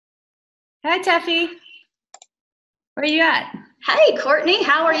Hi, Teffy. Where are you at? Hey, Courtney,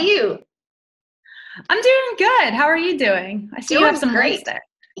 how are you? I'm doing good. How are you doing? I see you have Doing some lights great. there.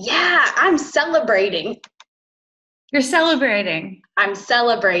 Yeah, I'm celebrating. You're celebrating. I'm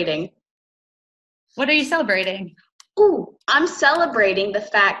celebrating. What are you celebrating? Ooh, I'm celebrating the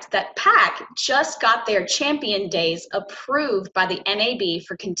fact that PAC just got their champion days approved by the NAB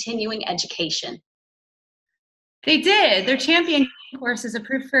for continuing education. They did. Their champion course is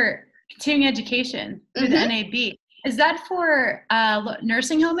approved for continuing education through the Mm-hmm. NAB. Is that for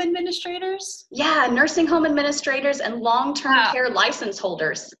nursing home administrators? Yeah, nursing home administrators and long-term Wow, care license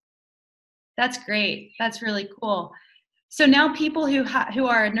holders. that's great. That's really cool. So now people who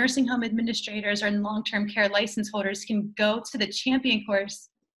are nursing home administrators or long-term care license holders can go to the champion course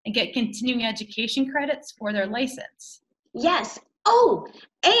and get continuing education credits for their license. Yes. Oh,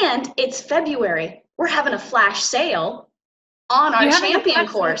 and it's February. We're having a flash sale on our You're having a champion flash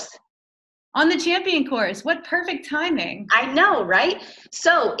sale course. on the champion course. What perfect timing. I know, right?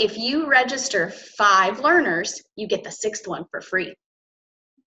 So if you register 5 learners, you get the sixth one for free.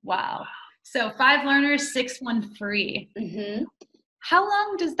 Wow. So 5 learners, 6 1 free. Hmm. How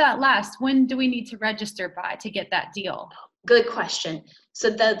long does that last? When do we need to register by to get that deal? Good question. So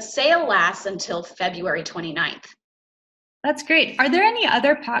the sale lasts until February 29th. That's great. Are there any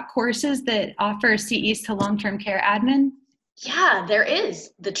other PAC courses that offer CEs to long-term care admin? Yeah, there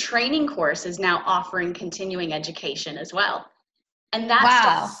is. The training course is now offering continuing education as well. And that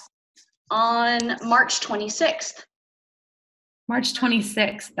Wow. starts on March 26th. March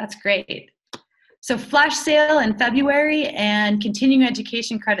 26th. That's great. So flash sale in February and continuing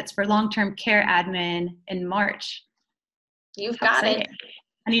education credits for long-term care admin in March. You've How got it. exciting.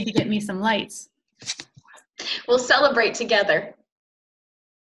 I need to get me some lights. We'll celebrate together.